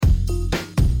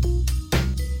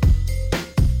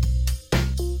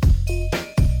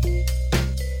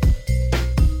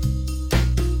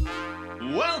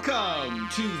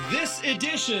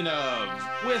edition of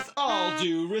With All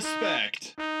Due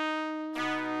Respect.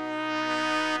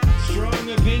 Strong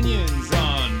opinions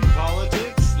on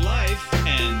politics, life,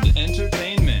 and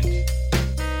entertainment.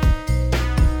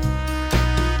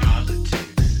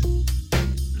 Politics,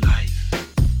 life,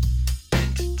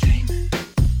 entertainment.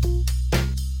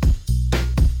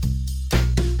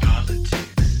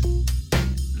 Politics,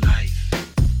 life,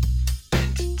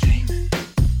 entertainment.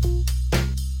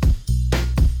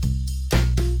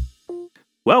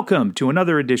 Welcome to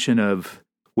another edition of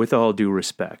With All Due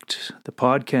Respect, the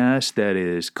podcast that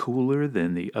is cooler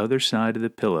than the other side of the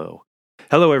pillow.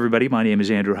 Hello, everybody. My name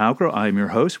is Andrew Hauker. I'm your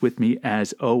host. With me,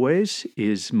 as always,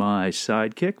 is my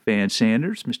sidekick, Van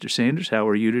Sanders. Mr. Sanders, how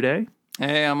are you today?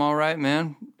 Hey, I'm all right,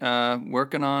 man.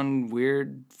 Working on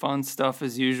weird, fun stuff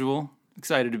as usual.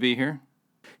 Excited to be here.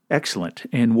 Excellent.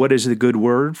 And what is the good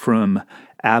word from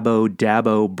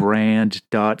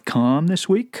AboDaboBrand.com this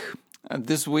week?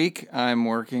 This week, I'm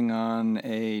working on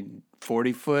a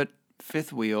 40-foot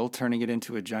fifth wheel, turning it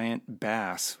into a giant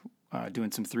bass,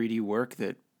 doing some 3D work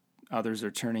that others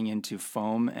are turning into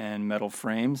foam and metal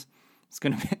frames. It's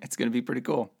gonna be pretty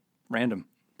cool. Random.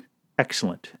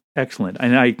 Excellent.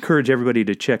 And I encourage everybody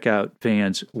to check out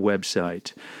Van's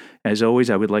website. As always,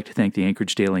 I would like to thank the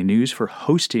Anchorage Daily News for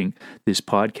hosting this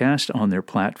podcast on their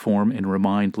platform and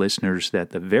remind listeners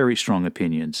that the very strong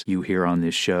opinions you hear on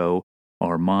this show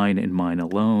are mine and mine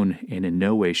alone, and in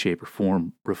no way, shape, or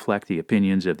form reflect the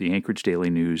opinions of the Anchorage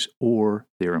Daily News or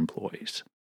their employees.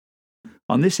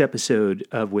 On this episode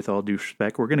of With All Due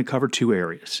Respect, we're going to cover two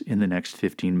areas in the next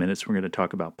 15 minutes. We're going to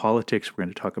talk about politics, we're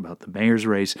going to talk about the mayor's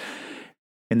race,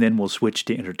 and then we'll switch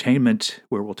to entertainment,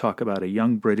 where we'll talk about a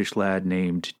young British lad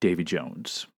named Davy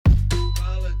Jones.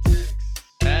 Politics.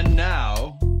 And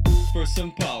now, for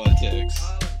some politics.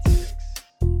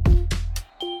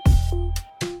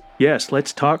 Yes,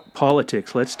 let's talk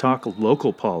politics. Let's talk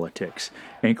local politics.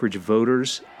 Anchorage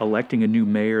voters electing a new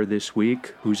mayor this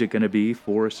week. Who's it going to be?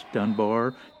 Forrest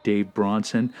Dunbar, Dave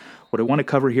Bronson. What I want to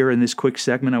cover here in this quick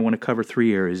segment, I want to cover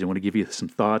three areas. I want to give you some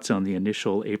thoughts on the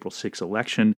initial April 6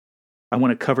 election. I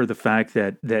want to cover the fact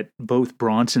that both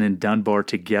Bronson and Dunbar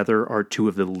together are two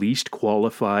of the least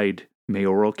qualified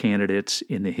mayoral candidates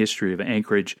in the history of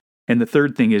Anchorage. And the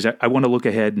third thing is I want to look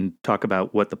ahead and talk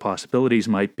about what the possibilities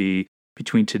might be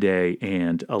between today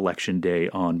and Election Day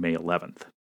on May 11th.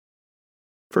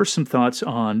 First, some thoughts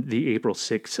on the April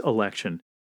 6th election.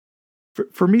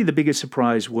 For me, the biggest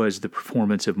surprise was the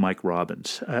performance of Mike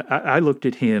Robbins. I looked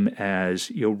at him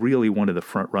as really one of the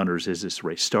front runners as this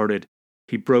race started.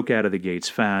 He broke out of the gates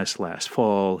fast last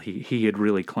fall. He had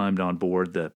really climbed on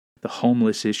board the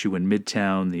homeless issue in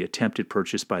Midtown, the attempted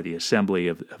purchase by the Assembly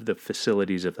of the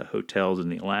facilities of the hotels in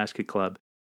the Alaska Club.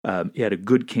 He had a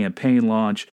good campaign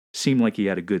launch. Seemed like he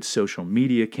had a good social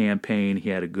media campaign. He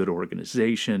had a good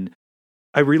organization.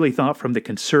 I really thought from the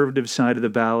conservative side of the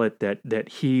ballot that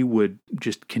he would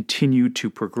just continue to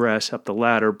progress up the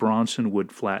ladder. Bronson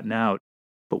would flatten out.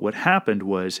 But what happened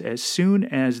was, as soon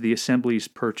as the Assembly's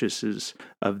purchases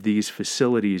of these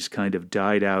facilities kind of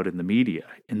died out in the media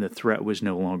and the threat was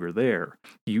no longer there,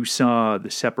 you saw the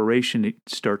separation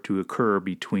start to occur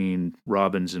between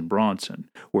Robbins and Bronson,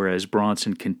 whereas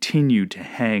Bronson continued to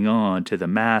hang on to the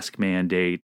mask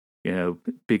mandate,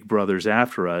 big brother's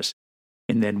after us.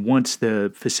 And then once the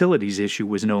facilities issue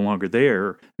was no longer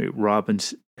there,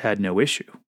 Robbins had no issue.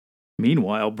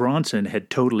 Meanwhile, Bronson had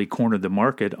totally cornered the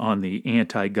market on the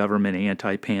anti-government,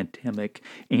 anti-pandemic,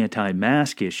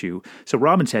 anti-mask issue, so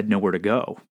Robbins had nowhere to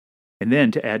go. And then,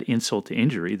 to add insult to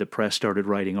injury, the press started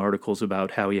writing articles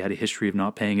about how he had a history of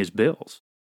not paying his bills.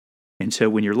 And so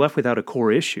when you're left without a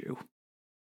core issue,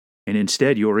 and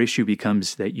instead your issue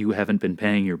becomes that you haven't been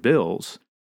paying your bills,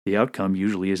 the outcome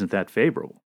usually isn't that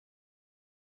favorable.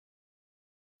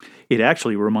 It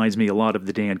actually reminds me a lot of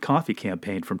the Dan Coffey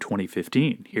campaign from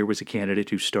 2015. Here was a candidate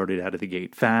who started out of the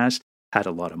gate fast, had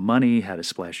a lot of money, had a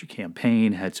splashy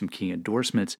campaign, had some key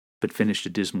endorsements, but finished a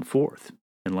dismal fourth.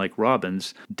 And like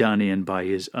Robbins, done in by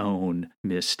his own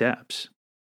missteps.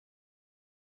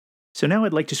 So now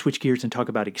I'd like to switch gears and talk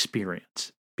about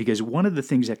experience, because one of the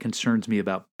things that concerns me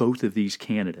about both of these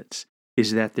candidates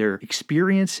is that their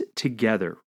experience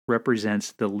together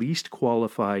represents the least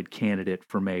qualified candidate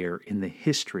for mayor in the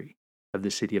history of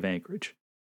the city of Anchorage.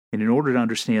 And in order to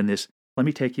understand this, let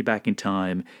me take you back in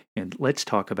time and let's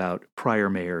talk about prior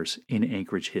mayors in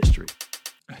Anchorage history.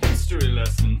 A history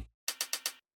lesson.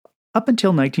 Up until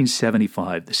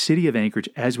 1975, the city of Anchorage,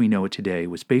 as we know it today,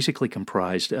 was basically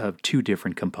comprised of two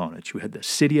different components. You had the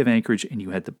city of Anchorage and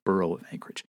you had the borough of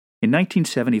Anchorage. In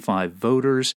 1975,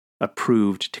 voters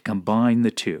approved to combine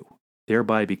the two.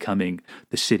 thereby becoming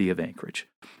the city of Anchorage.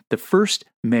 The first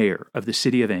mayor of the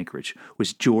city of Anchorage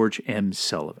was George M.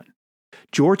 Sullivan.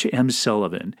 George M.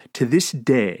 Sullivan, to this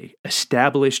day,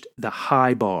 established the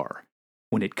high bar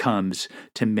when it comes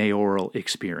to mayoral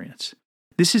experience.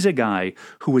 This is a guy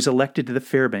who was elected to the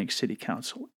Fairbanks City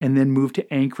Council and then moved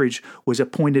to Anchorage, was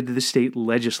appointed to the state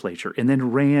legislature, and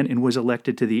then ran and was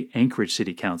elected to the Anchorage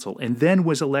City Council, and then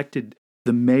was elected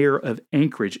the mayor of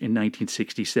Anchorage in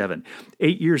 1967.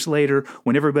 8 years later,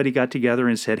 when everybody got together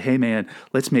and said, hey man,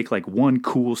 let's make like one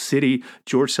cool city,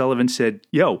 George Sullivan said,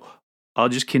 yo, I'll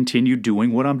just continue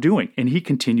doing what I'm doing. And he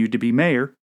continued to be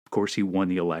mayor. Of course, he won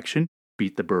the election,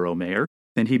 beat the borough mayor.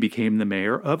 Then he became the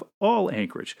mayor of all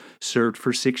Anchorage, served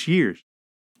for 6 years.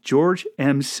 George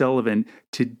M. Sullivan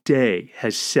today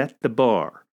has set the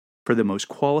bar for the most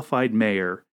qualified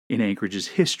mayor in Anchorage's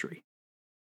history.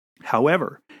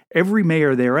 However, every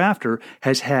mayor thereafter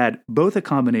has had both a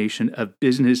combination of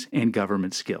business and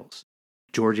government skills.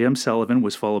 George M. Sullivan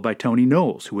was followed by Tony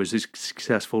Knowles, who was a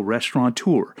successful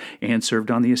restaurateur and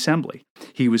served on the Assembly.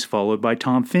 He was followed by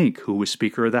Tom Fink, who was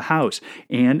Speaker of the House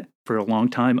and for a long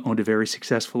time owned a very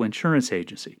successful insurance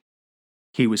agency.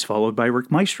 He was followed by Rick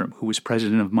Mystrom, who was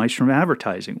president of Mystrom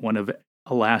Advertising, one of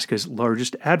Alaska's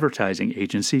largest advertising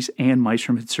agencies, and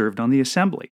Mystrom had served on the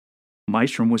Assembly.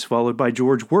 Mystrom was followed by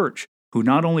George Wirch, who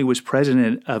not only was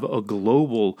president of a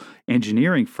global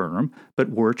engineering firm, but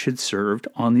Wirch had served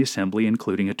on the Assembly,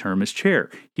 including a term as chair.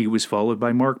 He was followed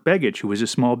by Mark Begich, who was a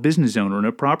small business owner and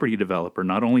a property developer,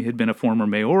 not only had been a former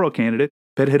mayoral candidate,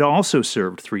 but had also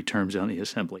served 3 terms on the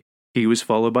Assembly. He was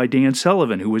followed by Dan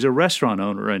Sullivan, who was a restaurant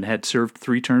owner and had served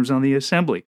 3 terms on the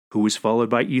Assembly, who was followed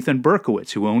by Ethan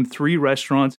Berkowitz, who owned 3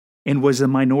 restaurants and was a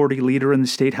minority leader in the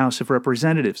State House of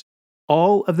Representatives.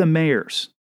 All of the mayors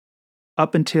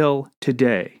up until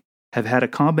today have had a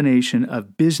combination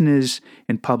of business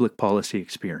and public policy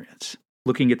experience.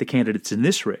 Looking at the candidates in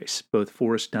this race, both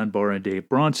Forrest Dunbar and Dave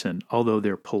Bronson, although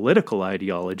their political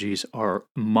ideologies are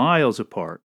miles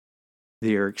apart,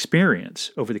 their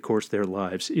experience over the course of their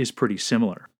lives is pretty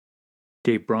similar.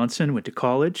 Dave Bronson went to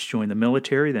college, joined the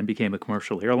military, then became a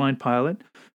commercial airline pilot.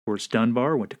 Forrest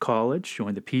Dunbar went to college,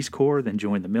 joined the Peace Corps, then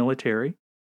joined the military.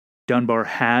 Dunbar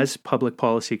has public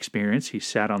policy experience. He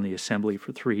sat on the Assembly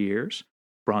for 3 years.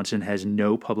 Bronson has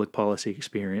no public policy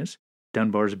experience.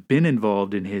 Dunbar's been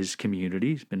involved in his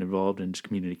community. He's been involved in his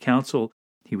community council.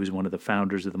 He was one of the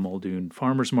founders of the Muldoon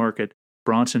Farmers Market.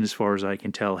 Bronson, as far as I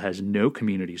can tell, has no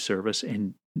community service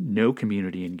and no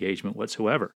community engagement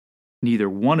whatsoever. Neither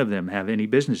one of them have any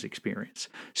business experience.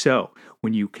 So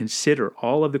when you consider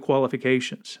all of the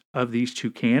qualifications of these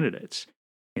 2 candidates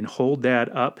and hold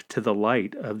that up to the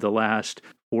light of the last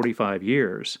 45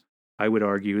 years, I would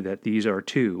argue that these are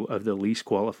 2 of the least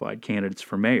qualified candidates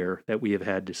for mayor that we have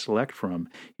had to select from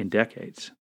in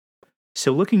decades.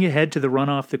 So looking ahead to the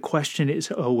runoff, the question is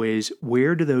always,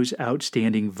 where do those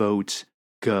outstanding votes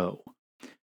go?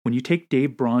 When you take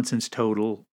Dave Bronson's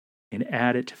total and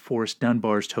add it to Forrest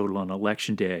Dunbar's total on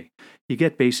Election Day, you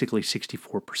get basically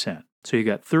 64%. So you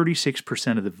got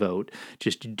 36% of the vote,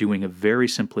 just doing a very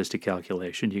simplistic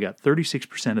calculation. You got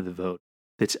 36% of the vote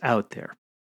that's out there.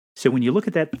 So when you look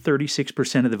at that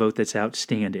 36% of the vote that's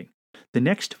outstanding, the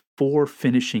next 4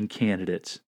 finishing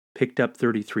candidates picked up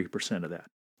 33% of that.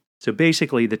 So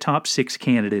basically, the top 6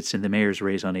 candidates in the mayor's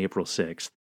race on April 6th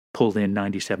pulled in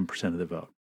 97% of the vote.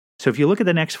 So if you look at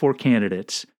the next 4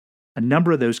 candidates, a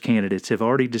number of those candidates have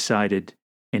already decided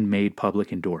and made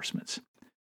public endorsements.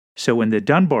 So in the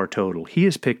Dunbar total, he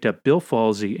has picked up Bill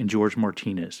Falsey and George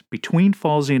Martinez. Between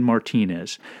Falsey and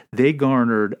Martinez, they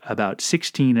garnered about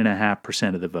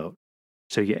 16.5% of the vote.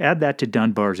 So you add that to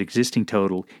Dunbar's existing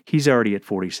total, he's already at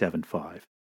 47.5.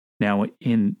 Now,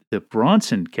 in the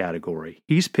Bronson category,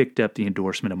 he's picked up the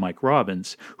endorsement of Mike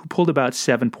Robbins, who pulled about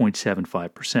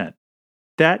 7.75%.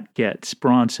 That gets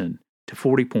Bronson to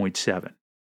 40.7.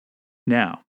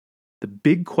 Now, the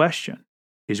big question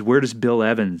is, where does Bill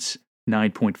Evans'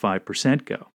 9.5%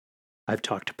 go? I've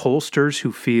talked to pollsters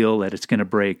who feel that it's going to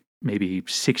break maybe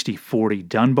 60-40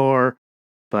 Dunbar,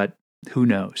 but who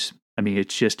knows? I mean,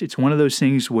 it's one of those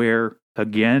things where,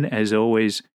 again, as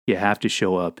always, you have to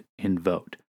show up and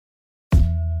vote.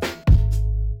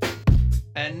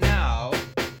 And now,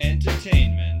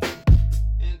 entertainment.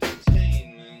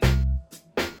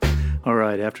 All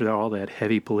right, after all that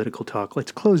heavy political talk,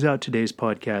 let's close out today's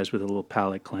podcast with a little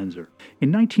palate cleanser.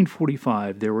 In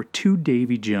 1945, there were 2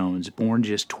 Davy Jones born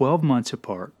just 12 months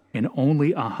apart and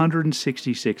only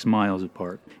 166 miles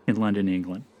apart in London,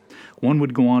 England. One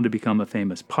would go on to become a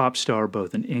famous pop star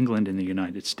both in England and the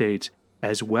United States,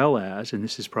 as well as, and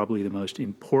this is probably the most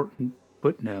important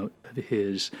footnote of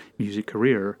his music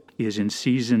career is in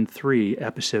Season 3,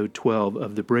 Episode 12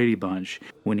 of The Brady Bunch,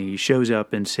 when he shows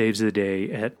up and saves the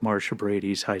day at Marsha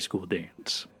Brady's high school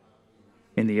dance.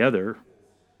 And the other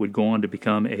would go on to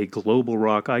become a global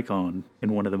rock icon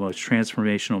and one of the most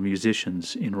transformational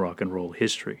musicians in rock and roll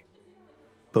history.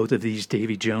 Both of these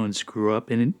Davy Jones grew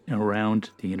up in and around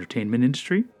the entertainment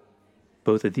industry.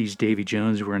 Both of these Davy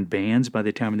Jones were in bands by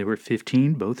the time they were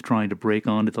 15, both trying to break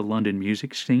onto the London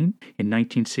music scene. In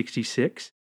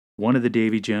 1966, one of the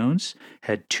Davy Jones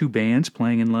had 2 bands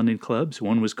playing in London clubs.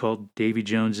 One was called Davy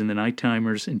Jones and the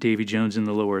Nighttimers and Davy Jones in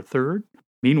the Lower Third.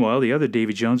 Meanwhile, the other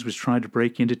Davy Jones was trying to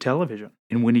break into television.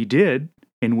 And when he did,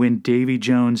 and when Davy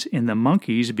Jones and the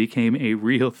Monkees became a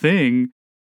real thing,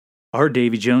 our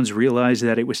Davy Jones realized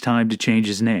that it was time to change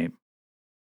his name.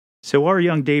 So our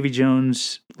young Davy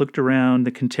Jones looked around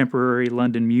the contemporary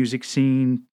London music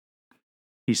scene.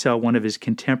 He saw one of his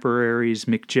contemporaries,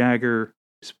 Mick Jagger,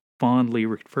 fondly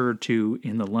referred to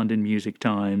in the London Music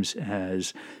Times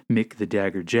as Mick the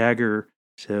Dagger Jagger.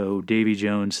 So Davy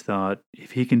Jones thought,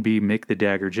 if he can be Mick the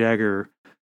Dagger Jagger,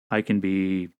 I can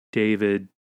be David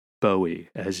Bowie,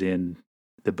 as in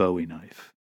the Bowie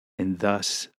knife. And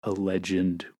thus a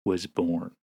legend was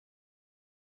born.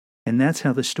 And that's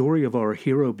how the story of our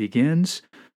hero begins.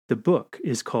 The book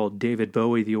is called David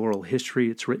Bowie, The Oral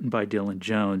History. It's written by Dylan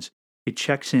Jones. It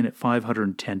checks in at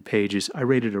 510 pages. I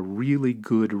rated it a really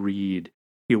good read.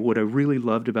 What I really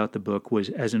loved about the book was,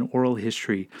 as an oral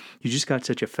history, you just got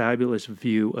such a fabulous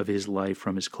view of his life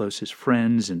from his closest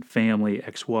friends and family,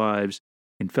 ex-wives,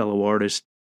 and fellow artists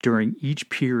during each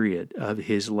period of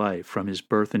his life, from his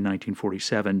birth in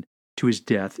 1947 to his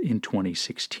death in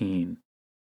 2016.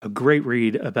 A great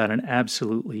read about an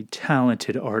absolutely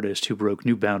talented artist who broke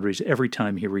new boundaries every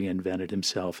time he reinvented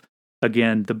himself.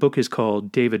 Again, the book is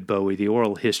called David Bowie, The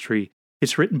Oral History.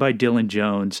 It's written by Dylan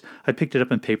Jones. I picked it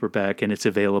up in paperback, and it's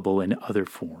available in other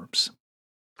forms.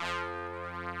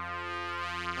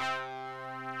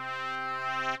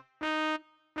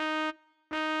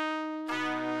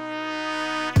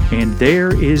 And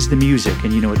there is the music.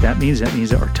 And you know what that means? That means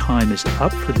that our time is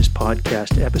up for this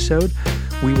podcast episode.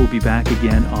 We will be back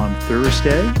again on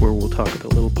Thursday, where we'll talk about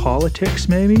a little politics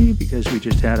maybe, because we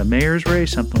just had a mayor's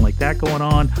race, something like that going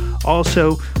on.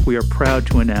 Also, we are proud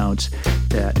to announce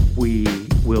that we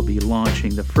will be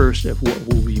launching the first of what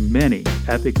will be many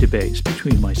epic debates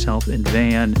between myself and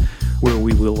Van, where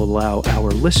we will allow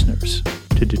our listeners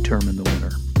to determine the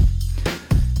winner.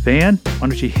 Van, why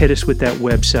don't you hit us with that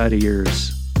website of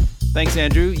yours? Thanks,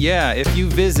 Andrew. Yeah, if you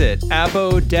visit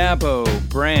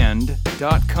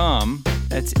abodabobrand.com,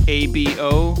 that's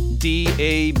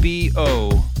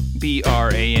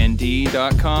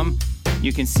ABODABOBRAND.com,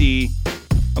 you can see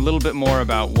a little bit more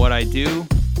about what I do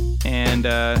and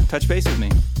touch base with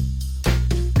me.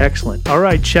 Excellent. All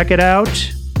right, check it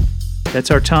out.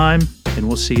 That's our time, and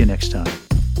we'll see you next time.